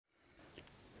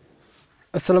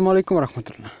আসসালামু আলাইকুম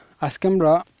রহমতুল্লাহ। আজকে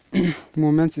আমরা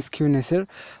মোমেন্টস স্কিউনেসের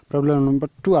প্রবলেম নম্বর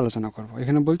 2 আলোচনা করব।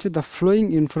 এখানে বলছে the following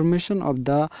information of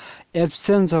the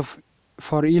absence of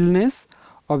for illness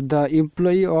of the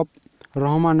employee of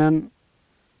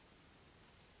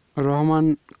Rahman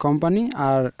company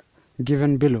are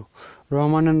given below.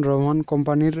 Rahman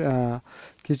কোম্পানির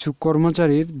কিছু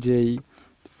কর্মচারীর যেই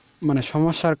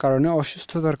সমস্যার কারণে,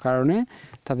 অসুস্থতার কারণে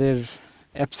তাদের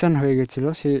অ্যাবসেন্ট হয়ে গেছিল,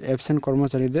 সেই অ্যাবসেন্ট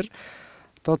কর্মচারীদের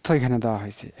তথ্য এখানে দেওয়া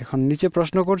হয়েছে। এখন নিচে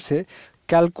প্রশ্ন করছে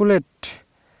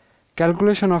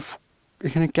ক্যালকুলেশন অফ,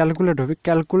 এখানে ক্যালকুলেট হবে,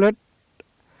 calculate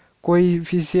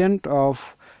coefficient of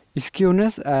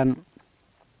skewness and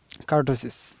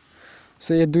kurtosis.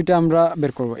 So এই দুইটা আমরা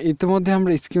বের করব। ইতিমধ্যে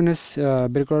আমরা স্কিউনেস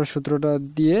বের করার সূত্রটা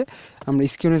দিয়ে আমরা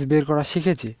স্কিউনেস বের করা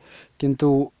শিখেছি, কিন্তু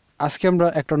আজকে আমরা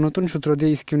একটা নতুন সূত্র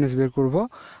দিয়ে স্কিউনেস বের করব।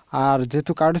 আর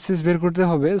যেহেতু কার্টোসিস বের করতে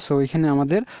হবে, সো এখানে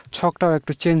আমাদের ছকটাও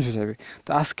একটু চেঞ্জ হয়ে যাবে। তো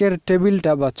আজকের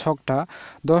টেবিলটা বা ছকটা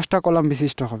 10টা কলাম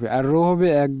বিশিষ্ট হবে, আর রো হবে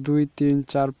 1 2 3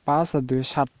 4 5 আর 2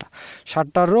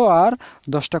 7টা রো আর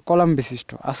 10টা কলাম বিশিষ্ট।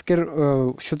 আজকের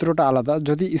সূত্রটা আলাদা।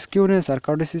 যদি স্কিউনেস আর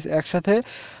কার্টোসিস একসাথে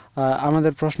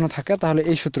আমাদের প্রশ্ন থাকে তাহলে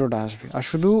এই সূত্রটা আসবে, আর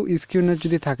শুধু স্কিউনেস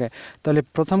যদি থাকে তাহলে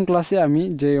প্রথম ক্লাসে আমি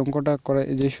যে অঙ্কটা করে,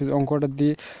 যে অঙ্কটা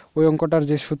দিয়ে ওই অঙ্কটার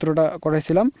যে সূত্রটা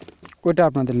করেছিলাম ওইটা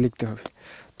আপনাদের লিখতে হবে।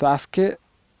 তো আজকে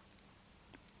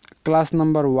ক্লাস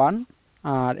নাম্বার 1,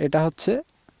 আর এটা হচ্ছে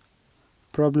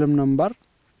প্রবলেম নাম্বার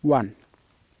 1।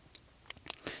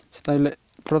 তাহলে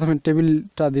প্রথমে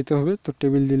টেবিলটা দিতে হবে। তো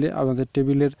টেবিল দিলে আমাদের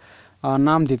টেবিলের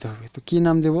নাম দিতে হবে। তো কি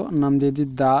নাম দেব? নাম দিয়ে দিই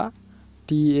দা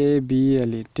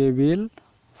TABLE, table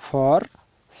for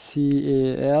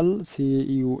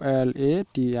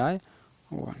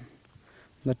CALCULATI1,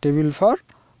 the table for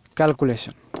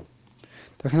calculation.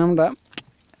 তো এখানে আমরা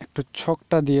একটু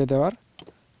ছকটা দিয়ে দেওয়ার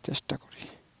চেষ্টা করি।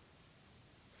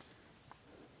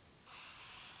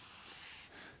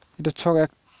 এটা ছক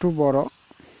একটু বড়।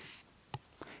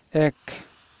 1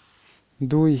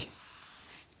 2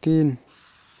 3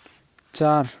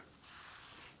 4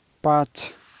 5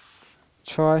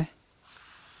 6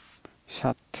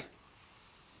 7,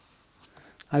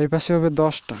 আর এই পাশে হবে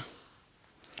 10টা।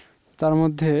 তার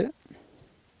মধ্যে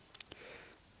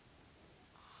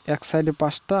এক সাইডে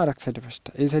 5টা আর এক সাইডে 5টা,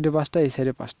 এই সাইডে 5টা, এই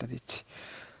সাইডে 5টা দিচ্ছি।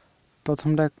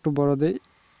 প্রথমটা একটু বড় দেই,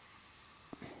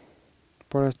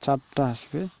 পরে 4টা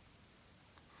আসবে,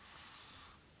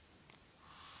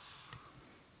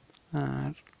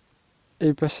 আর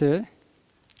এই পাশে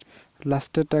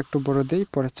লাস্টেরটা একটু বড় দেই,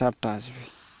 পরে 4টা আসবে।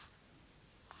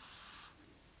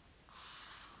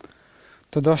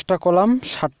 তো 10টা কলাম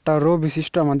 7টা রো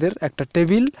বিশিষ্ট আমাদের একটা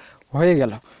টেবিল হয়ে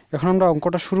গেল। এখন আমরা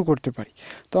অঙ্কটা শুরু করতে পারি।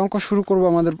 তো অঙ্ক শুরু করব।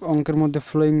 আমাদের অঙ্কের মধ্যে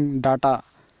ফ্লোয়িং ডাটা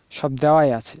সব দেওয়াই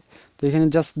আছে। তো এখানে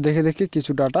জাস্ট দেখে দেখে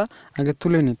কিছু ডাটা আগে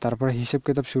তুলে নিই, তারপরে হিসেব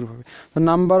কিতাব শুরু হবে। তো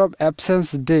নাম্বার অফ অ্যাবসেন্স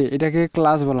ডে, এটাকে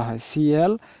ক্লাস বলা হয়,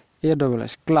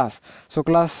 CLASS, ক্লাস। সো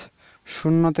ক্লাস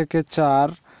 0 থেকে 4,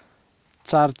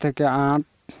 4 থেকে 8,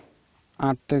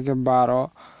 8 থেকে 12,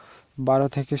 12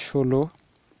 থেকে 16,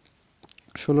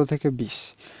 16 থেকে 20।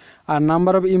 আর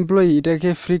নাম্বার অফ এমপ্লয়ি, এটাকে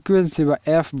ফ্রিকোয়েন্সি বা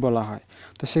F বলা হয়।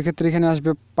 তো সেক্ষেত্রে এখানে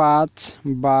আসবে 5,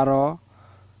 12,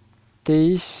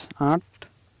 23, 8,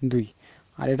 2,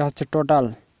 আর এটা হচ্ছে টোটাল।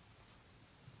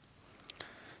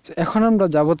 এখন আমরা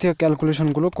যাবতীয়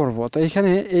ক্যালকুলেশনগুলো করব। তো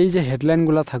এখানে এই যে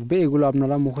হেডলাইনগুলো থাকবে, এগুলো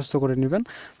আপনারা মুখস্থ করে নেবেন,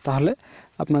 তাহলে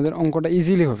আপনাদের অঙ্কটা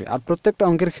ইজিলি হবে। আর প্রত্যেকটা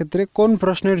অঙ্কের ক্ষেত্রে কোন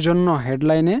প্রশ্নের জন্য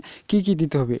হেডলাইনে কি কি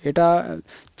দিতে হবে, এটা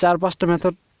 4-5টা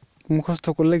মেথড মুখস্থ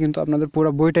করলে কিন্তু আপনাদের পুরো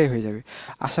বইটাই হয়ে যাবে।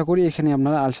 আশা করি এখানে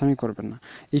আপনারা আলসামি করবেন না।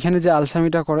 এখানে যে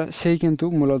আলসামিটা করে সেই কিন্তু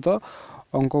মূলত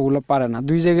অঙ্কগুলো পারে না।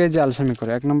 দুই জায়গায় যে আলসামি করে,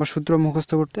 1 নম্বর সূত্র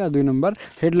মুখস্থ করতে আর 2 নম্বর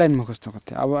হেডলাইন মুখস্থ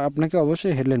করতে। আবার আপনাকে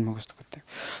অবশ্যই হেডলাইন মুখস্থ করতে হবে।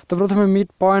 তো প্রথমে মিড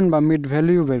পয়েন্ট বা মিড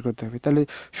ভ্যালু বের করতে হবে। তাহলে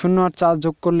 0 আর 4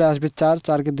 যোগ করলে আসবে 4,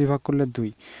 4কে 2 ভাগ করলে 2,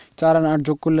 4 আর 8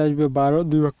 যোগ করলে আসবে 12,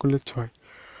 2 ভাগ করলে 6।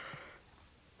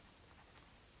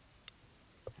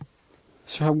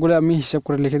 সবগুলো আমি হিসাব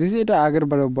করে লিখে দিয়েছি, এটা আগের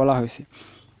বারে বলা হয়েছে।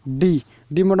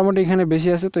 ডি মোটামুটি এখানে বেশি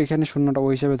আছে, তো এখানে 0টা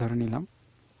ওই হিসাবে ধরে নিলাম।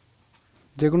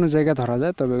 যে কোনো জায়গায় ধরা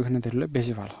যায়, তবে ওখানে ধরলে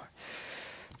বেশি ভালো হয়।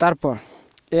 তারপর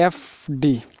এফ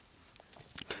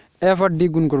আর ডি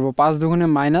গুণ করব। 5 দুগুণে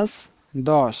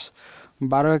 -10,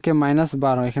 12 একে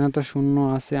 -12, এখানে তো 0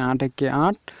 আছে, 8 একে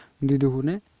 8, 2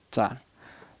 দুগুণে 4।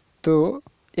 তো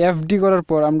এফডি করার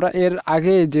পর আমরা এর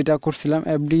আগে যেটা করছিলাম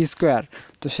এফডি স্কোয়ার,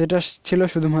 তো সেটা ছিল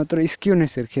শুধুমাত্র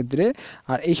স্কিউনেসের ক্ষেত্রে।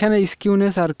 আর এখানে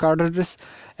স্কিউনেস আর কার্টোসিস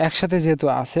একসাথে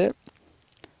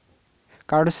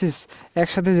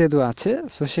যেহেতু আছে,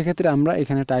 সো সেক্ষেত্রে আমরা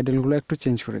এখানে টাইটেলগুলো একটু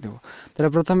চেঞ্জ করে দেবো। তাহলে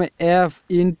প্রথমে F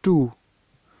into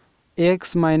x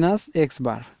minus x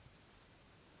bar.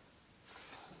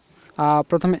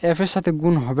 প্রথমে এফ এর সাথে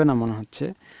গুণ হবে না মনে হচ্ছে,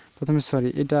 তো প্রথমে সরি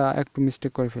এটা একটু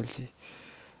মিস্টেক করে ফেলছি,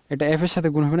 এটা এফ এর সাথে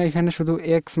গুণ হবে না, এখানে শুধু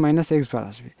এক্স মাইনাস এক্স বার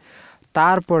আসবে।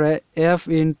 তারপরে F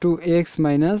into x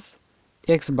minus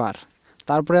x bar,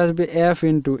 তারপরে আসবে F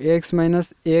into x minus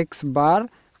x bar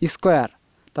square,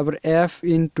 তারপর F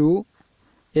into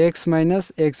x minus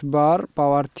x bar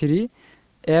পাওয়ার 3,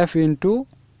 F into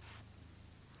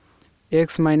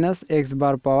x minus x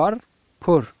bar পাওয়ার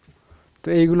 4। তো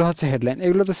এইগুলো হচ্ছে হেডলাইন,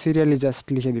 এগুলো তো সিরিয়ালি জাস্ট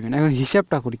লিখে দিবেন। এখন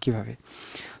হিসাবটা করি কীভাবে।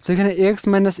 তো এখানে এক্স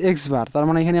মাইনাস এক্স বার, তার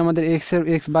মানে এখানে আমাদের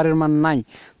এক্স বারের মান নাই,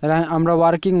 তাহলে আমরা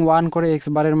ওয়ার্কিং 1 করে এক্স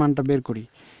বারের মানটা বের করি।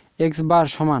 এক্স বার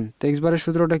সমান, তো এক্স বারের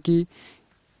সূত্রটা কি,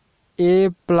 এ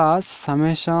plus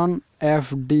summation F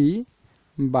D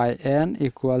by N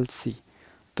equal C.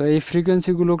 তো এই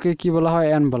ফ্রিকোয়েন্সিগুলোকে কি বলা হয়,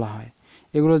 এন বলা হয়।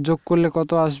 এগুলো যোগ করলে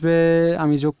কত আসবে,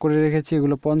 আমি যোগ করে রেখেছি,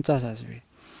 এগুলো 50 আসবে।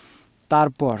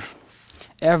 তারপর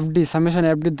এফডি, সামেশন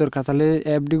এফডির দরকার, তাহলে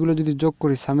এফডিগুলো যদি যোগ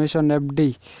করি সামেশন এফডি,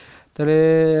 তাহলে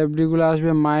এফডিগুলো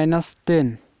আসবে -10।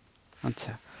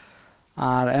 আচ্ছা,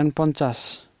 আর এন 50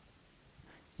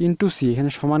 ইন্টু সি, এখানে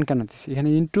সমান কেন দিচ্ছি, এখানে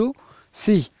ইন্টু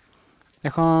সি।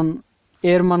 এখন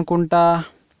এর মান কোনটা,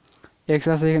 এক্স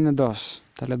আছে এখানে 10,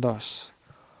 তাহলে 10।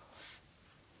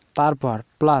 তারপর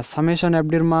প্লাস সামেশন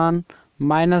এফডির মান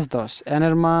 -10, এন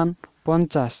এর মান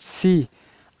 50, সি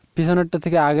পিছনেরটা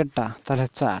থেকে আগেরটা, তাহলে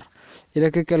 4।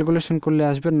 এটাকে ক্যালকুলেশন করলে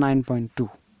আসবে 9.2।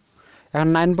 এখন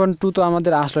 9.2 তো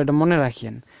আমাদের আসলো, এটা মনে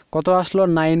রাখিয়েন, কত আসলো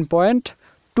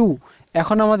 9.2।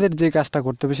 এখন আমাদের যে কাজটা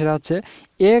করতে হবে সেটা হচ্ছে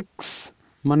এক্স,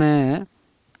 মানে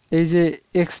এই যে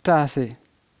এক্সটা আছে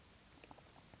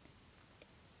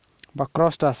বা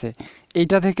ক্রসটা আছে,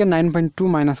 এইটা থেকে 9.2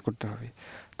 মাইনাস করতে হবে।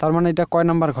 তার মানে এটা কয়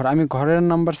নাম্বার ঘর, আমি ঘরের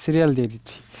নাম্বার সিরিয়াল দিয়ে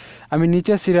দিচ্ছি, আমি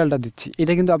নিচের সিরিয়ালটা দিচ্ছি।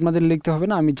 এটা কিন্তু আপনাদের লিখতে হবে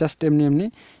না, আমি জাস্ট এমনি এমনি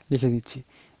লিখে দিচ্ছি।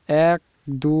 1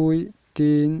 2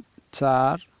 3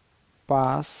 4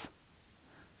 5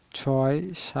 6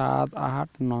 7 8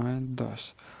 9 10।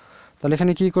 তাহলে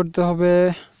এখানে কি করতে হবে,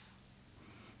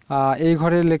 এই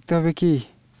ঘরে লিখতে হবে কি,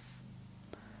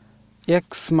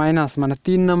 এক্স মাইনাস, মানে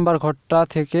 3 নাম্বার ঘরটা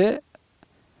থেকে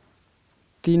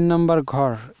 3 নাম্বার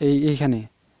ঘর, এইখানে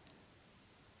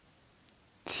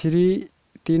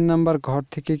 3 নাম্বার ঘর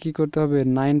থেকে কি করতে হবে,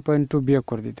 9.2 বিয়োগ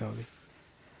করে দিতে হবে।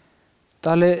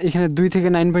 তাহলে এখানে 2 থেকে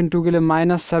 9.2 গেলে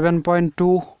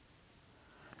 -7.2,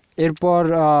 এরপর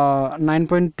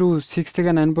 9.2, 6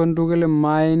 থেকে 9.2 গেলে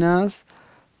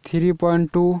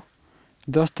 -3.2,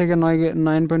 10 থেকে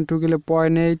 9.2 গেলে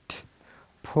 0.8,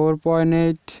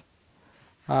 4.8,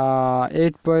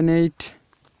 8.8।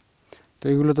 তো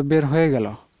এগুলো তো বের হয়ে গেল।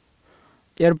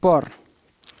 এরপর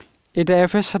এটা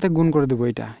এফ এর সাথে গুণ করে দেবো,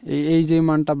 এটা এই যে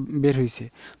মানটা বের হয়েছে,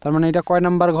 তার মানে এটা কয়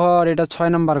নাম্বার ঘর, এটা 6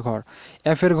 নাম্বার ঘর।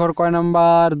 এফ এর ঘর কয়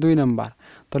নাম্বার, 2 নাম্বার,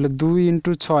 তাহলে 2 ×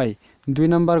 6, 2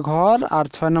 নাম্বার ঘর আর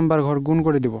 6 নাম্বার ঘর গুণ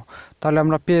করে দিব, তাহলে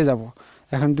আমরা পেয়ে যাব।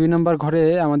 এখন 2 নাম্বার ঘরে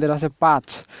আমাদের আছে 5,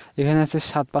 এখানে আছে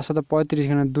 7, 5 7 35,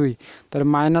 এখানে 2, তাহলে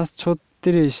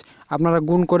 -36। আপনারা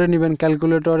গুণ করে নেবেন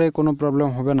ক্যালকুলেটরে, কোনো প্রবলেম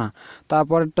হবে না।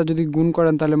 তারপরেরটা যদি গুণ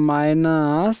করেন তাহলে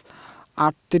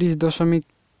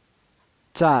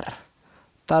 -38.4,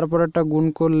 তারপরেরটা গুণ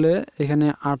করলে এখানে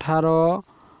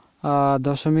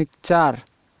 18.4,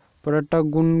 পরেরটা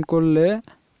গুণ করলে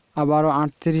আবারও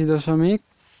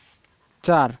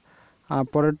 38.4, আর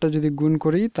পরেরটা যদি গুণ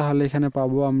করি তাহলে এখানে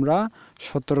পাবো আমরা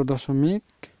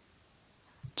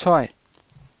 17.6।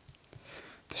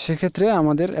 তো সেক্ষেত্রে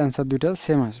আমাদের অ্যান্সার দুইটা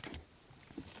সেম আসবে।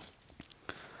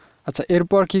 আচ্ছা,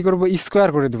 এরপর কি করব, স্কোয়ার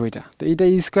করে দেবো এটা। তো এটা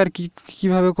স্কোয়ার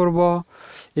কিভাবে করব,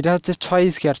 এটা হচ্ছে 6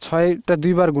 স্কোয়ার, 6টা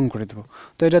 2 বার গুণ করে দেবো।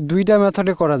 তো এটা 2টা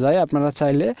মেথডে করা যায়, আপনারা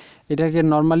চাইলে এটাকে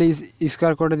নর্মালি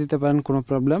স্কোয়ার করে দিতে পারেন, কোনো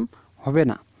প্রবলেম হবে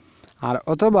না। আর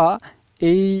অথবা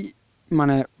এই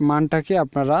মানে মানটাকে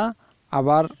আপনারা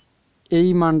আবার এই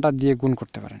মানটা দিয়ে গুণ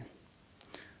করতে পারেন,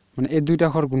 মানে এই 2টা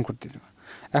ঘর গুণ করতে দেবো।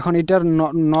 এখন এটার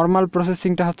নর্মাল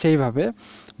প্রসেসিংটা হচ্ছে এইভাবে,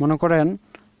 মনে করেন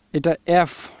এটা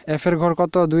এফ এর ঘর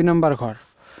কত, 2 নাম্বার ঘর,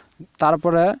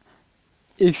 তারপরে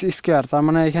এক্স স্কোয়ার, তার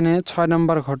মানে এখানে 6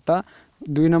 নাম্বার ঘরটা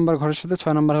 2 নাম্বার ঘরের সাথে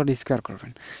 6 নাম্বার ঘর স্কোয়ার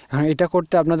করবেন। এখন এটা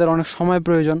করতে আপনাদের অনেক সময়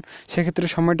প্রয়োজন, সেক্ষেত্রে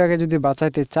সময়টাকে যদি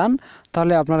বাঁচাইতে চান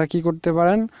তাহলে আপনারা কি করতে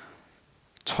পারেন,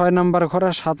 6 নাম্বার ঘর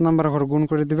আর 7 নাম্বার ঘর গুণ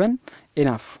করে দিবেন,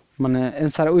 এনাফ, মানে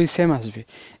অ্যান্সার ওই সেম আসবে।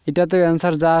 এটাতেও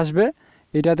অ্যান্সার যা আসবে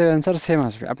এটাতেও অ্যান্সার সেম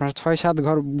আসবে। আপনারা 6 7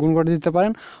 ঘর গুণ করে দিতে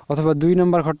পারেন, অথবা 2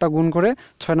 নাম্বার ঘরটা গুণ করে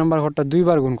 6 নাম্বার ঘরটা 2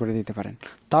 বার গুণ করে দিতে পারেন,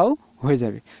 তাও হয়ে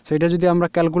যাবে। সো এটা যদি আমরা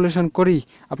ক্যালকুলেশন করি,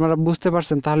 আপনারা বুঝতে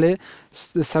পারছেন, তাহলে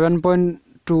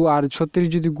 7.2 আর 36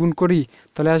 যদি গুণ করি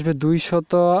তাহলে আসবে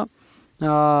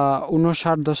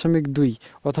 259.2,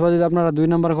 অথবা যদি আপনারা 2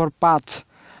 নাম্বার ঘর 5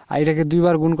 আর এটাকে 2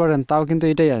 বার গুণ করেন তাও কিন্তু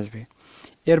এটাই আসবে।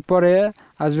 এরপরে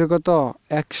আসবে কত,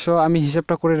 100, আমি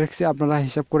হিসাবটা করে রেখেছি, আপনারা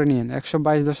হিসাব করে নিন,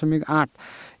 122.8।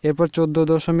 এরপর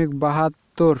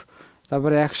 14.72,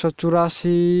 তারপরে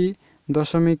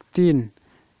 184.3,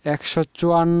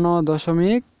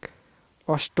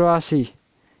 154.88,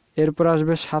 এরপর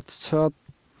আসবে 700,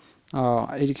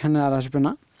 এইখানে আর আসবে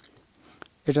না,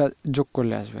 এটা যোগ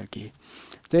করলে আসবে আর কি।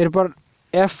 তো এরপর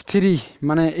F3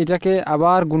 মানে এটাকে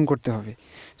আবার গুণ করতে হবে।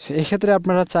 এক্ষেত্রে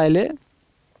আপনারা চাইলে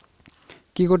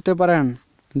কি করতে পারেন,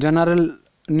 জেনারেল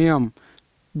নিয়ম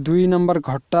 2 নম্বর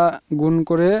ঘরটা গুণ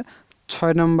করে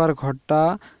 6 নম্বর ঘরটা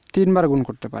 3 বার গুণ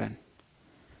করতে পারেন।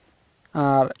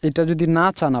 আর এটা যদি না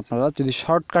চান, আপনারা যদি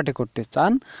শর্টকাটে করতে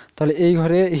চান, তাহলে এই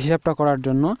ঘরে হিসাবটা করার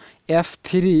জন্য F3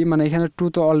 মানে এখানে 2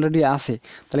 তো অলরেডি আছে,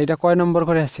 তাহলে এটা কয় নম্বর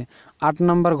ঘরে আছে, 8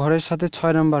 নম্বর ঘরের সাথে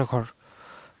 6 নম্বর ঘর,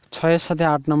 6-এর সাথে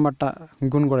 8 নম্বরটা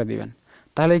গুণ করে দিবেন,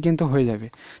 তাহলেই কিন্তু হয়ে যাবে।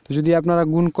 তো যদি আপনারা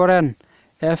গুণ করেন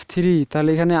F3, তাহলে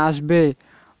এখানে আসবে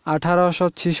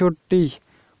 1866,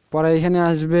 পরে এখানে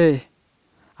আসবে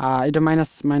এটা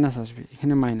মাইনাস আসবে,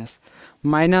 এখানে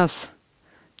মাইনাস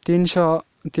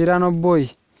 393,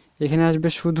 এখানে আসবে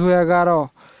শুধু 11,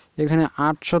 এখানে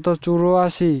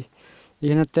 884,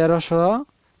 এখানে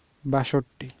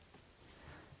 1362।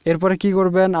 এরপরে কি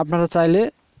করবেন, আপনারা চাইলে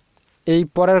এই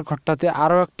পরের ঘরটাতে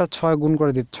আরও একটা 6 গুণ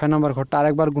করে দিতে, 6 নম্বর ঘরটা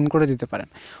আরেকবার গুণ করে দিতে পারেন,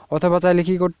 অথবা চাইলে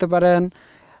কি করতে পারেন,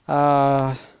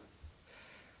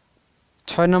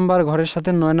 6 নম্বর ঘরের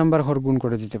সাথে 9 নম্বর ঘর গুণ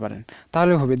করে দিতে পারেন,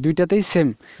 তাহলে হবে, দুইটাতেই সেম।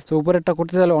 তো উপরেরটা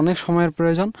করতে চাইলে অনেক সময়ের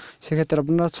প্রয়োজন, সেক্ষেত্রে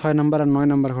আপনারা 6 নম্বর আর 9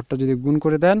 নম্বর ঘরটা যদি গুণ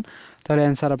করে দেন, তাহলে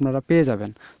অ্যান্সার আপনারা পেয়ে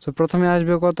যাবেন। তো প্রথমে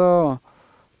আসবে কত,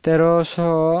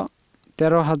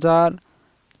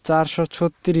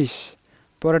 13,436,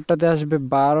 পরেরটাতে আসবে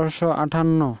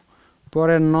 1258,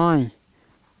 পরে 9,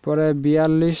 পরে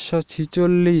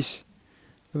 4246,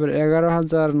 এবার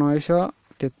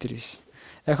 11,933।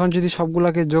 এখন যদি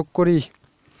সবগুলাকে যোগ করি,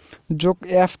 যোগ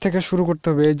F থেকে শুরু করতে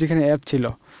হবে, এই যেখানে F ছিল,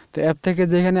 তো F থেকে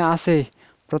যেখানে আসে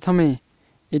প্রথমে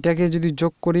এটাকে যদি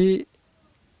যোগ করি,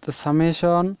 তো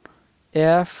summation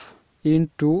F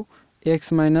into x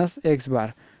minus x bar,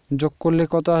 যোগ করলে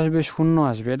কত আসবে, 0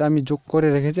 আসবে। এটা আমি যোগ করে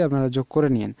রেখেছি, আপনারা যোগ করে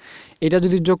নিন। এটা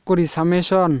যদি যোগ করি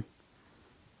summation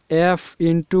F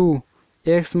into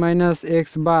x minus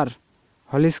x bar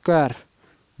whole square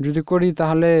যদি করি,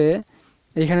 তাহলে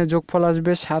এখানে যোগফল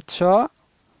আসবে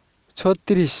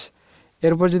 736।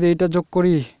 এরপর যদি এটা যোগ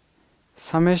করি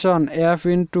summation F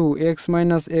into x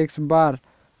minus x bar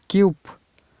cube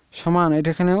সমান,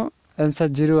 এখানেও অ্যান্সার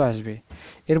 0 আসবে।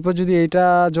 এরপর যদি এটা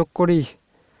যোগ করি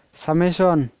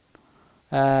summation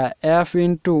F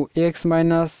into x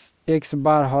minus x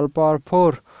bar whole পাওয়ার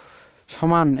 4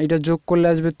 সমান, এটা যোগ করলে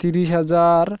আসবে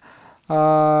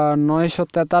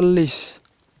 30,943।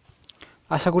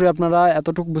 আশা করি আপনারা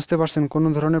এতটুকু বুঝতে পারছেন, কোনো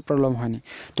ধরনের প্রবলেম হয়নি।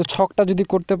 তো ছকটা যদি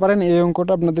করতে পারেন, এই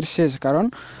অঙ্কটা আপনাদের শেষ, কারণ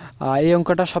এই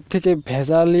অঙ্কটা সবথেকে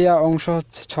ভেজালিয়া অংশ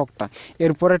হচ্ছে ছকটা।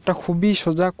 এরপরেরটা খুবই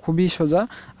সোজা,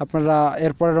 আপনারা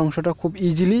এরপরের অংশটা খুব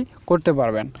ইজিলি করতে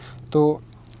পারবেন। তো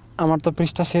আমার তো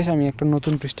পৃষ্ঠা শেষ, আমি একটা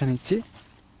নতুন পৃষ্ঠা নিচ্ছি।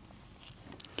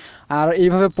 আর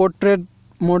এইভাবে পোর্ট্রেট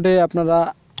মোডে আপনারা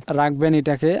রাখবেন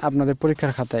এটাকে আপনাদের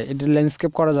পরীক্ষার খাতায়, এটা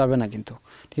ল্যান্ডস্কেপ করা যাবে না কিন্তু,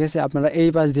 ঠিক আছে। আপনারা এই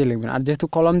পাশ দিয়ে লিখবেন, আর যেহেতু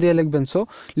কলম দিয়ে লিখবেন সো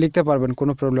লিখতে পারবেন,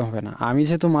 কোনো প্রবলেম হবে না। আমি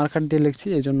যেহেতু মার্কার দিয়ে লিখছি,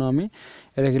 এই জন্য আমি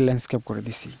এটাকে ল্যান্ডস্কেপ করে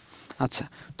দিছি। আচ্ছা,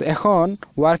 তো এখন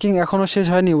ওয়ার্কিং এখনও শেষ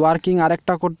হয়নি, ওয়ার্কিং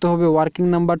আরেকটা করতে হবে, ওয়ার্কিং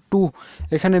নাম্বার 2।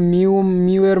 এখানে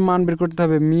মিউ এর মান বের করতে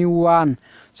হবে, মিউ1।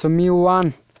 সো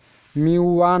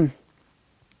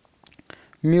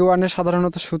মিউ1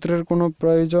 সাধারণত সূত্রের কোনো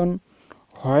প্রয়োজন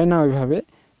হয় না ওইভাবে,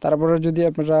 তারপরে যদি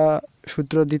আপনারা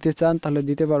সূত্র দিতে চান তাহলে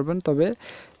দিতে পারবেন, তবে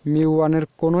মিউ1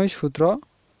 কোনোই সূত্র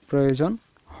প্রয়োজন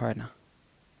হয় না,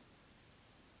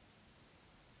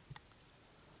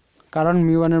 কারণ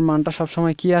মিউ1 মানটা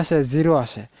সবসময় কি আসে, 0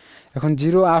 আসে। এখন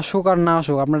 0 আসুক আর না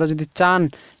আসুক, আপনারা যদি চান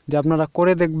যে আপনারা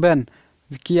করে দেখবেন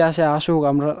কি আসে, আসুক,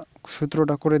 আমরা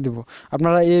সূত্রটা করে দিব।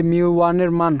 আপনারা এই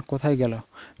মিউ1 মান কোথায় গেল,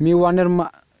 মিউ1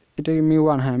 এটা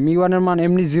মিউ1, হ্যাঁ মিউ1 মান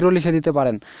এমনি 0 লিখে দিতে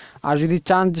পারেন। আর যদি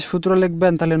চান যে সূত্র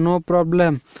লিখবেন, তাহলে নো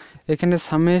প্রবলেম, এখানে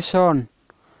সামেশন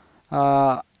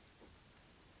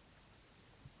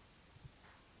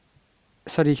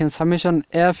এখানে summation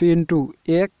F into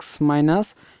x minus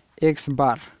x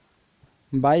bar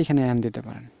বা এখানে এন দিতে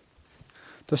পারেন।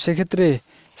 তো সেক্ষেত্রে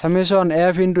summation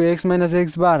F into x minus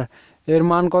x bar এর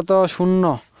মান কত,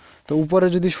 0। তো উপরে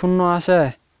যদি 0 আসে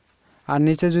আর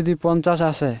নিচে যদি 50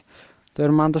 আসে, তো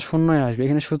এর মান তো 0ই আসবে।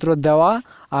 এখানে সূত্র দেওয়া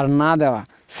আর না দেওয়া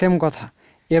সেম কথা।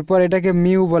 এরপর এটাকে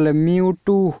মিউ বলে, মিউ2।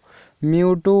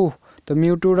 তো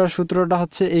মিউ2টার সূত্রটা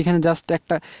হচ্ছে এইখানে জাস্ট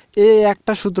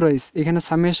একটা সূত্র, এখানে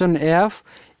summation F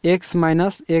x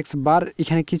minus x bar,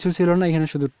 এখানে কিছু ছিল না, এখানে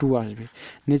শুধু 2 আসবে,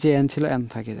 নিচে এন ছিল, এন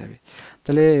থাকে যাবে।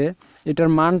 তাহলে এটার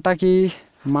মানটা কি,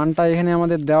 মানটা এখানে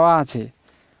আমাদের দেওয়া আছে,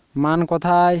 মান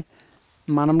কোথায়,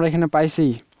 মান আমরা এখানে পাইছি,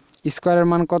 স্কোয়ারের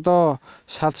মান কত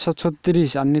 736,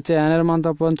 আর নিচে এন এর মান তো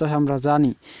 50 আমরা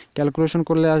জানি, ক্যালকুলেশন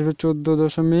করলে আসবে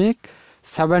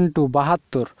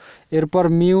 14.72। এরপর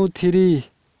মিউ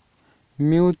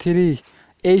থ্রি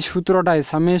এই সূত্রটায়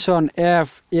summation F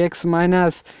x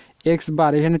minus x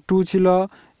bar, এখানে 2 ছিল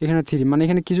এখানে 3, মানে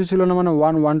এখানে কিছু ছিল না, মানে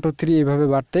 1 1 2 3 এইভাবে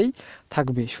বাড়তেই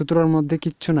থাকবে, সূত্রের মধ্যে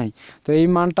কিচ্ছু নাই। তো এই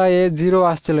মানটা 0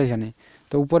 আসছিল এখানে,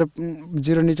 তো উপরে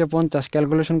 0 নিচে 50,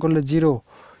 ক্যালকুলেশন করলে 0।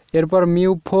 এরপর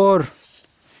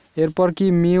এরপর কি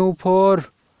মিউ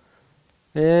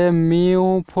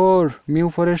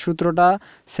ফোরের সূত্রটা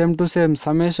same to same,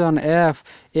 summation F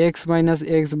x minus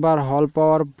x bar whole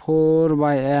power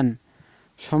 4/n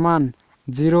সমান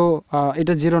 0,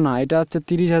 এটা 0 না, এটা হচ্ছে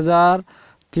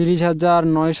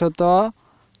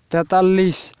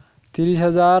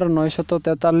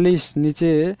 30,943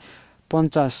 নিচে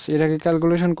 50, এটাকে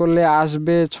ক্যালকুলেশন করলে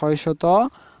আসবে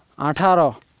 618।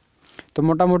 তো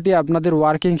মোটামুটি আপনাদের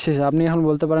ওয়ার্কিং শেষ। আপনি এখন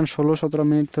বলতে পারেন 16-17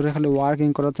 মিনিট ধরে খালি ওয়ার্কিং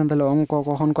করাচ্ছেন, তাহলে অঙ্ক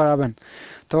কখন করাবেন?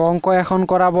 তো অঙ্ক এখন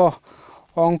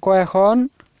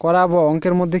করাবো।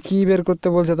 অঙ্কের মধ্যে কি বের করতে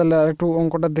বলছে, তাহলে একটু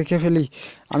অঙ্কটা দেখে ফেলি,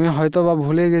 আমি হয়তো বা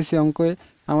ভুলে গেছি অঙ্কে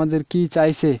আমাদের কি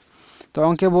চাইছে। তো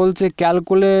অঙ্কে বলছে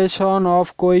calculation of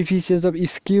কোএফিসিয়েন্টস of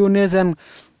skewness and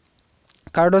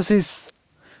kurtosis.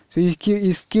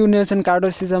 Skewness and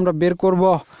kurtosis আমরা বের করব,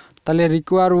 তাহলে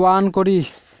রিকোয়ার 1 করি,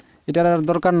 এটার আর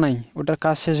দরকার নাই, ওটার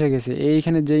কাজ শেষ হয়ে গেছে।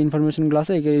 এইখানে যে ইনফরমেশনগুলো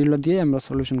আছে এইগুলো দিয়ে আমরা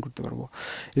সলিউশন করতে পারবো।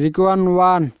 রিকোয়ার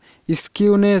 1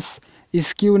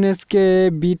 স্কিউনেসকে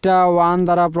বিটা 1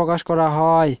 দ্বারা প্রকাশ করা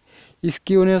হয়।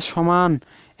 স্কিউনেস সমান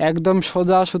একদম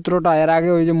সোজা সূত্রটা, এর আগে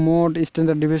ওই যে মোড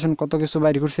স্ট্যান্ডার্ড ডিভিয়েশন কত কিছু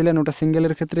বাইর করছিলেন, ওটা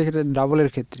সিঙ্গেলের ক্ষেত্রে, এখানে ডাবলের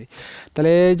ক্ষেত্রে।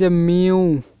 তাহলে এই যে মিউ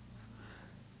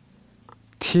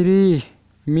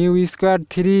স্কোয়ার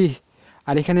 3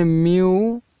 আর এখানে মিউ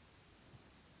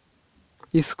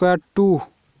স্কোয়ার 2,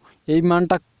 এই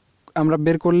মানটা আমরা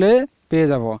বের করলে পেয়ে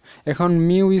যাব। এখন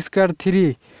মিউ স্কোয়ার 3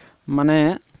 মানে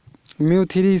মিউ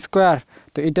 3 স্কোয়ার,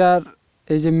 তো এটার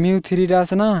এই যে মিউ 3টা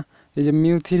আছে না, এই যে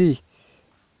মিউ 3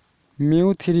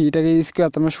 এটাকে স্কোয়ার,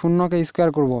 তো আমরা শূন্যকে স্কোয়ার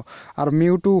করব। আর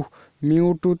মিউ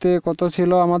টুতে কত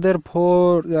ছিল আমাদের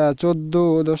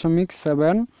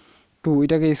 14.72,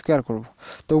 এটাকে স্কোয়ার করব।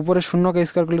 তো উপরে শূন্যকে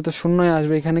স্কোয়ার করলে তো শূন্যই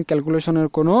আসবে, এখানে ক্যালকুলেশনের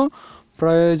কোনো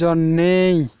প্রয়োজন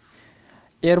নেই।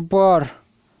 এরপর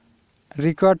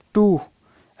রিকোয়ার 2,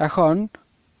 এখন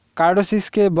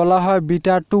কার্টোসিসকে বলা হয়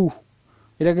বিটা 2,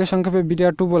 এটাকে সংক্ষেপে বিটা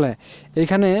 2 বলে।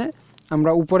 এখানে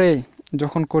আমরা উপরে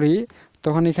যখন করি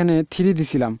তখন এখানে 3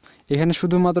 দিছিলাম, এখানে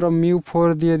শুধুমাত্র মিউ 4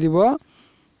 দিয়ে দিব,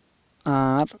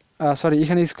 আর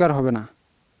এখানে স্কোয়ার হবে না,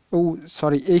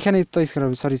 এইখানে তো স্কোয়ার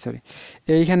হবে,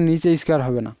 এইখানে নিচে স্কোয়ার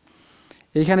হবে না,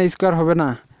 এইখানে স্কোয়ার হবে না,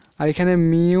 আর এখানে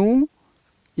মিউ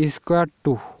স্কোয়ার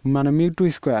 2 মানে মিউ 2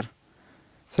 স্কোয়ার,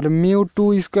 তাহলে মিউ 2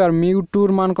 স্কোয়ার, মিউ 2-র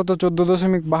মান কত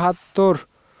 14.72,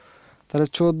 তাহলে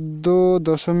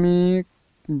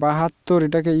 14.72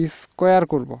 এটাকে স্কোয়ার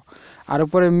করব। আর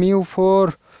উপরে মিউ 4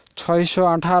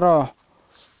 618,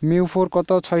 মিউ 4 কত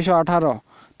 618,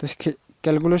 তো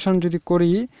ক্যালকুলেশন যদি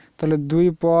করি তাহলে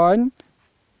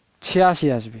 2.86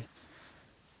 আসবে।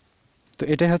 তো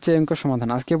এটাই হচ্ছে অঙ্কের সমাধান।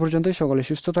 আজকে পর্যন্তই, সকলে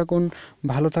সুস্থ থাকুন,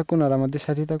 ভালো থাকুন, আর আমাদের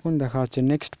সাথে থাকুন। দেখা হচ্ছে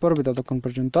নেক্সট পর্বে, ততক্ষণ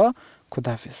পর্যন্ত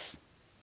খোদা হাফেজ।